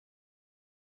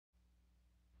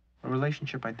A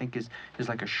relationship, I think, is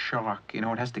like a shark. You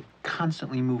know, it has to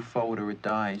constantly move forward or it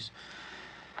dies.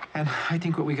 And I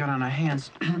think what we got on our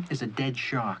hands is a dead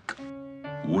shark.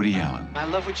 Woody Allen. I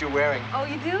love what you're wearing. Oh,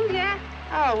 you do? Yeah?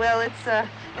 Oh, well, this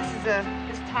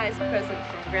is Ty's present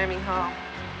from Grammy Hall.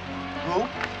 Who?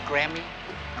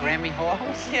 Grammy Hall?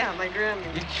 Yeah, my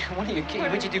Grammy. What are you kidding?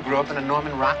 What'd you do, grow up in a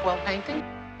Norman Rockwell painting?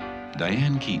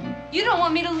 Diane Keaton. You don't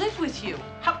want me to live with you.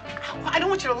 I don't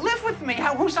want you to live with me.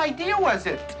 Whose idea was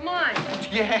it? Mine.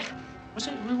 Yeah.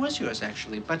 It was yours,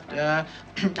 actually, but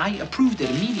I approved it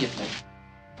immediately.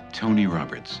 Tony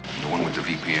Roberts. The one with the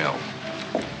VPL.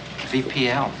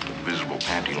 VPL? Visible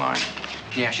panty line.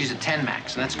 Yeah, she's a 10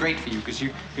 max, and that's great for you, because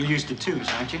you're used to 2s,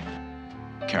 aren't you?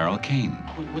 Carol Kane.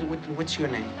 What's your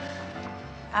name?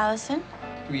 Allison?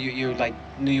 You're like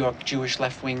New York Jewish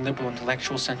left-wing liberal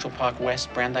intellectual, Central Park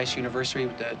West, Brandeis University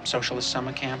with the socialist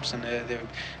summer camps, and the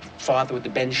father with the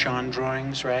Ben Shahn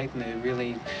drawings, right? And the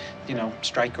really, you know,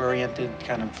 strike-oriented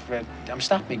kind of...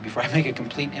 stop me before I make a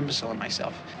complete imbecile of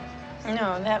myself.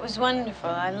 No, that was wonderful.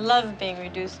 I love being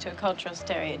reduced to a cultural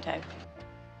stereotype.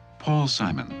 Paul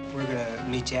Simon. We're gonna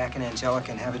meet Jack and Angelica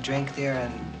and have a drink there,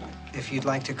 and if you'd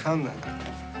like to come,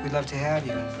 we'd love to have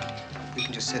you. We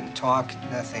can just sit and talk,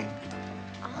 nothing.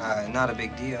 Not a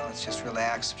big deal. It's just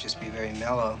relax, just be very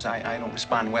mellow. I don't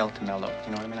respond well to mellow.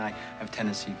 You know what I mean? I have a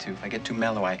tendency to. If I get too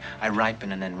mellow, I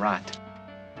ripen and then rot.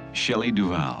 Shelley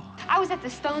Duvall. I was at the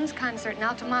Stones concert in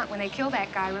Altamont when they killed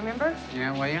that guy, remember?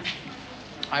 Yeah, were you?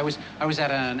 I was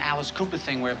at an Alice Cooper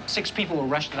thing where 6 people were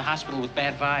rushed to the hospital with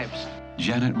bad vibes.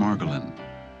 Janet Margolin.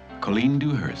 Colleen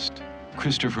Dewhurst.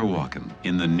 Christopher Walken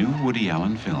in the new Woody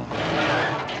Allen film.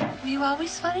 Were you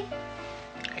always funny?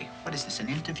 Hey, what is this, an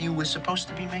interview? We're supposed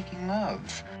to be making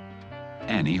love.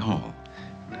 Annie Hall.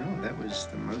 No, that was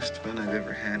the most fun I've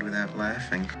ever had without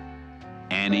laughing.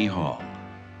 Annie Hall.